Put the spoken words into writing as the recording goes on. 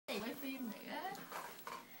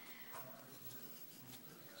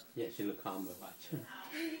Yeah, she look calm but watch.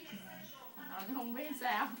 Nó không biết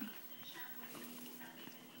sao.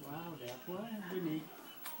 Wow, đẹp quá, Britney.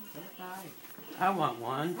 Rất tay. I want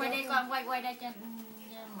one. Quay đây con, quay đây cho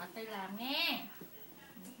mà Tư làm nghe.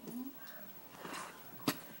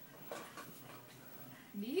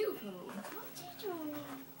 Beautiful.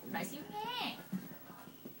 Đợi xíu nghe.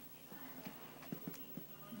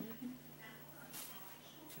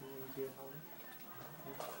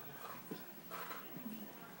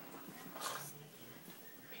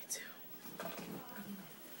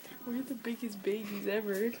 We're the biggest babies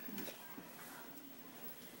ever.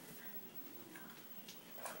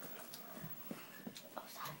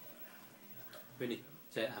 Britney,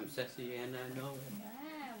 say I'm sexy and I know it.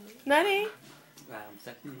 Nani? I'm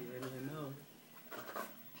sexy and I know it.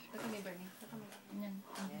 Look at me, Britney. Look at me. Nhìn.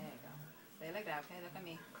 There you go. Stay like that, okay? Look at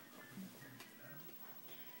me.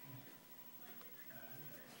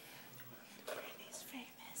 Britney's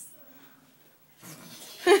famous.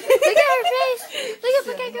 Look at her face.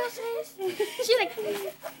 Look at girl's face. She's like. I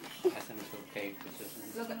think it's okay.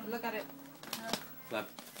 Look at it. But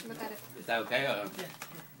Look at it. is that okay or?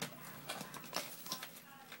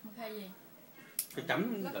 Ok gì? Cái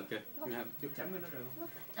chấm được chưa? Chút chấm nó được không?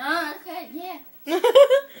 Ok, yeah.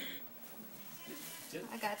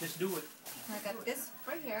 Just do it. I got this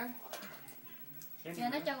right here. Dạ,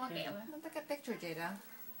 nó cho con kẹo. Take a picture, Jada.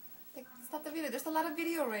 Stop the video. There's a lot of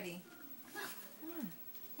video already.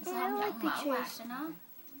 Sao không nhận mở quạt cho nó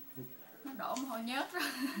đổ mồ hôi nhớt rồi.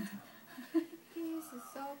 This is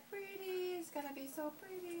so pretty. It's gonna be so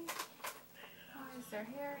pretty. Oh, is there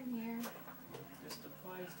hair in here? Just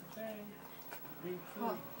applies the thing.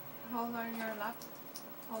 Hold her in your lap.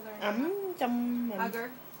 Hold her in your Ấm trong mình. Hug her.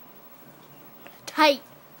 Tight.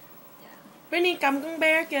 Britney cầm con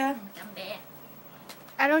bear kìa. Cầm bẹ.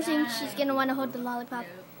 I don't think she's gonna want to hold the lollipop.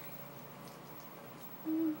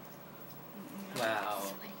 Wow.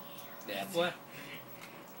 Đẹp quá.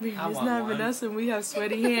 It's want not one. Vanessa and we have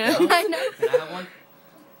sweaty hands. I know. Can I have one?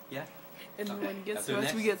 Yeah. And Okay, when it gets I'll do to us,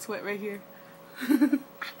 next. we get sweat right here.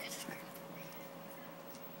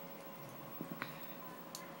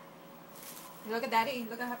 Look at Daddy.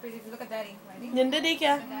 Look at how pretty. Look at Daddy. Ready? Nhìn đi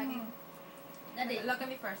kìa. Look at Daddy. Daddy. Look at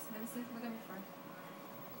me first. Let me see. Look at me first.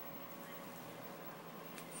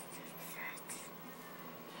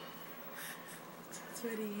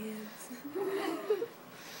 Sweaty hands.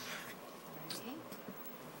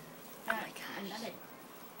 Ready? Anh đã đi.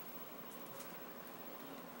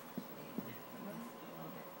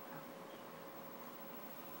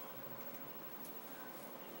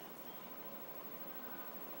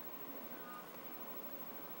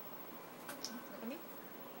 Look at me.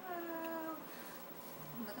 Wow.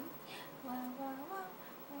 Look at me. Wow, wow, wow,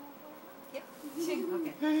 wow, wow. Yep.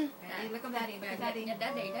 Okay. Ready? Look at Daddy. Look at Daddy. Nhìn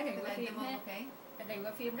Daddy Look at qua Daddy. phim ha. Okay. Daddy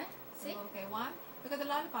qua phim đó. See? Okay. One. Look at the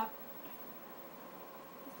lollipop.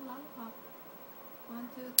 It's the lollipop. 1,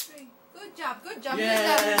 2, 3. Good job. Good job. Yeah.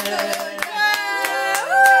 Good job. Good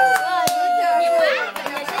job. Nhiều quá.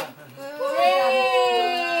 Good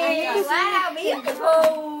job. Wow, beautiful.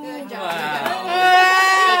 Good job.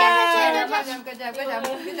 Good job. Good job. Good job.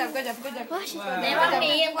 Good job. Good job. Good job. Đẹp không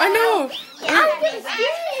nè? I know.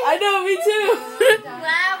 I know, me too.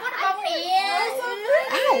 Wow, có không nè?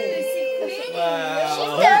 Wow.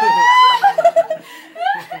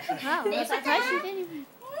 Wow, that's surprised she didn't even.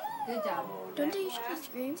 Good job. Don't they usually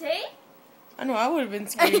scream? See? I know, I would have been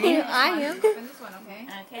screaming. I am. Open this one, okay?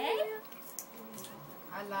 Okay.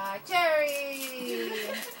 I like cherry.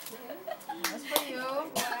 That's for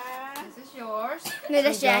you. This is yours. No,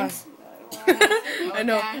 that's Jan's. I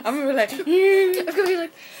know. I'm gonna be like, I'm gonna be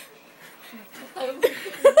like.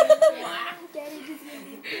 Daddy, this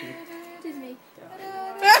is me.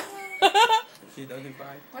 She doesn't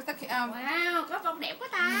cry. Where's the Wow, có con đẹp quá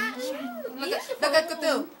ta. look at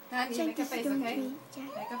Kutu. Honey, Jack, make a this is face, going to okay? me. Jack.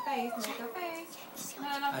 Make a face. Make a face.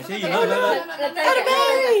 No, no, I look see at you. it. Look, look,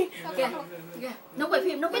 look. Kìa, kìa. Nó quay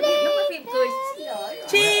phim, nó quay phim cười.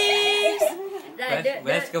 cheese. Rồi,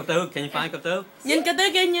 Where's cậu Tư? Can you find cậu Tư? Nhìn cậu Tư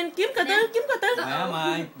kìa, nhìn kiếm cậu Tư, kiếm cậu Tư. Where am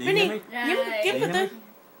I? Do you Britney, hear me? kiếm cậu Tư.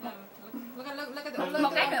 Look at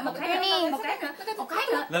một cái nữa, một cái nữa, một cái nữa, một cái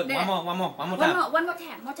nữa. Look, one more time. One more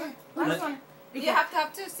time, one more. You have to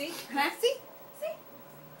have two, see? Hả? See?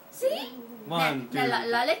 See? One, Nè, two.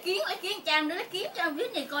 lại lấy kiến, Trang nữa lấy kiến cho ông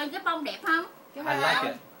viết này coi cái bông đẹp không? I like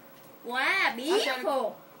it. Wow,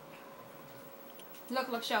 beautiful.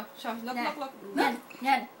 Look, show. Look.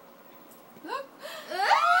 Nhìn. Look.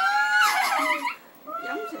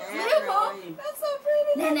 Giống sẹ Beautiful. rồi. That's so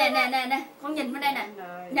pretty. Nè, con nhìn bên đây nè.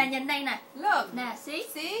 Nè, nhìn đây nè. Look. Nè, see?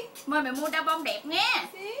 See? Mời mẹ mua đao bông đẹp nha.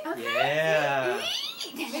 See? Okay. Yeah.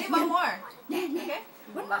 Maybe one more. Nè. Okay.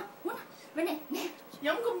 quýnh mà. Bên này, nè.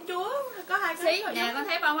 Giống công chúa, có hai cái. Xí, nè con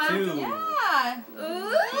thấy bông không? Yeah.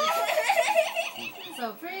 Ừ.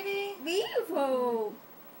 So pretty. Beautiful.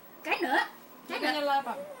 Cái nữa. Cái Look at nữa. your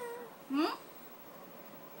lollipop.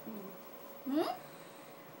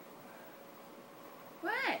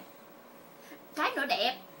 Wow. Cái nữa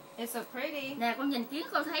đẹp. It's so pretty. Nè con nhìn kiến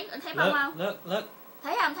con thấy bông không? Look.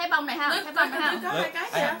 Thấy không? Thấy bông này không? Thấy bông này không? Có hai Look, cái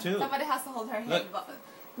I kìa. have two. Somebody has to hold her Look. hand.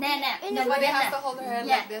 Nè, nhìn Somebody bên has to nè. hold her hand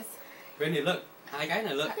Yeah. like this. Britney, look. Hai cái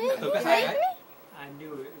này, look. Tôi có hai cái. I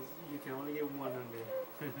knew it. You can only get one on there.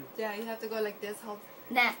 Yeah, you have to go like this. Hold.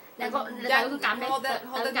 Nè con tự con cầm đi. Hold Tự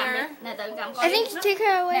it cầm đi. there. Nè tự cầm coi I đi. think you take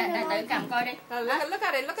her away. Nè tự cầm coi đi. Look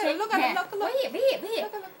at it. Look at it. Look at it. Look. Bí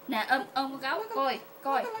hiệp. Nè ôm con gấu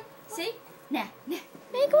coi. Xí. Nè.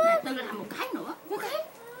 Make one. Tôi làm một cái nữa. Một cái.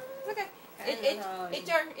 Look at. Eat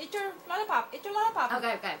your lollipop. Eat your lollipop. Ok.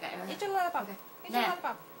 Eat your lollipop. Eat Nè. your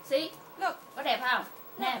lollipop. Xí. Look. Có đẹp không?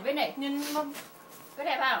 Nè bên này. Nhìn không? Có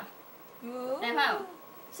đẹp không? Đẹp không?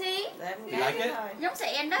 Xí. Đẹp You like it? Giống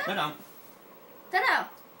sẹn đó. Thích không? Thích không?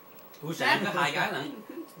 Của Sẹn có hai cái lận.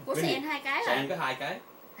 Của sẹn hai cái Sẹn rồi. có hai cái.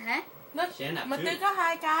 Hả? Sẹn nạp Mà two. Tư có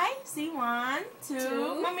hai cái. See one, two.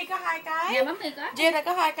 Two. Mami có hai cái. Nè mắm mi có. Jada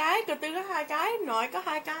có hai cái. Cậu Tư có hai cái. Nội có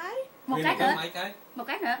hai cái. Một Britney cái có nữa. mấy cái? Một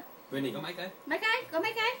cái nữa. Britney có mấy cái? Mấy cái? Có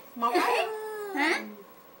mấy cái? Một cái. Hả?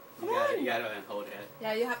 You gotta hold it.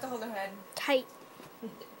 Yeah, you have to hold her hand. Tight.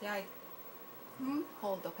 Yeah.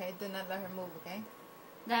 Hold, okay? Do not let her move, okay?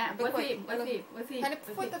 Nè, Look quay quick. phim. Honey,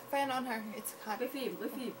 put the fan on her. It's hot. Quay phim.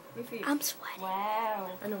 I'm sweating. Wow.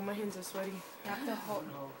 I know my hands are sweaty. You have to hold.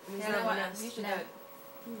 These Yeah, are what? nice. You should do it.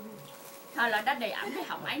 Thôi là nó đầy ẩm cái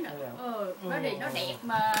họng ấy nữa. Nó đầy nó đẹp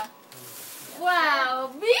mà. Wow,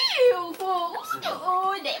 beautiful. Trời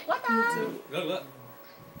ơi, đẹp quá ta. Look.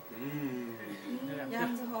 You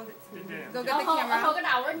have to hold it. Go get the Thôi camera. cái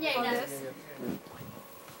đầu nó như vậy Hold nè. this.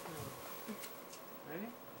 Ready?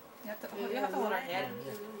 You have to hold her hand.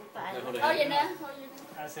 Thôi vậy nè.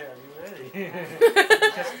 I said, are you ready?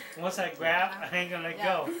 Because once I grab, I ain't gonna let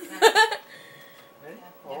go. Ready?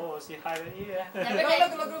 Oh, see how it is. Nè bên Look, này.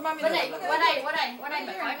 look, mommy. Bên này, Look qua at đây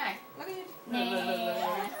mày khỏi này. Look at you. Nè.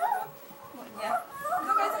 Yeah. It's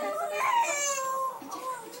okay, it's okay, it's okay.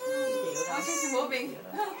 Oh, she's moving.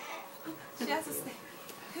 She has to stay.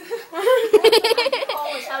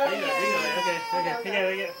 Ôi sao Bigger, lên. bigger. Okay.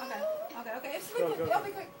 Together. Okay. It's Go, quick. go. I'll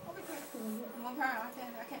be quick. Move her arm.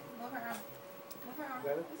 I can't. Move her arm. Move her arm.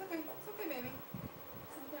 Got it? It's okay. It's okay, baby.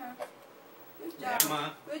 Move her arm. Good Đẹp job. mà.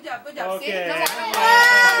 Good job. Okay. See? Look at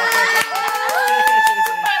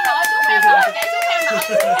Xúc em nội, chạy xúc em nội.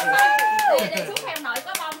 Đi xúc em nội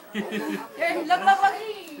có bông. Look.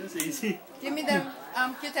 It's easy. Give me the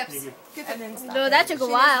Q-tips. No, that took a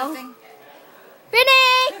while.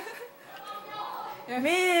 Britney! Man,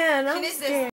 She I'm needs this. scared.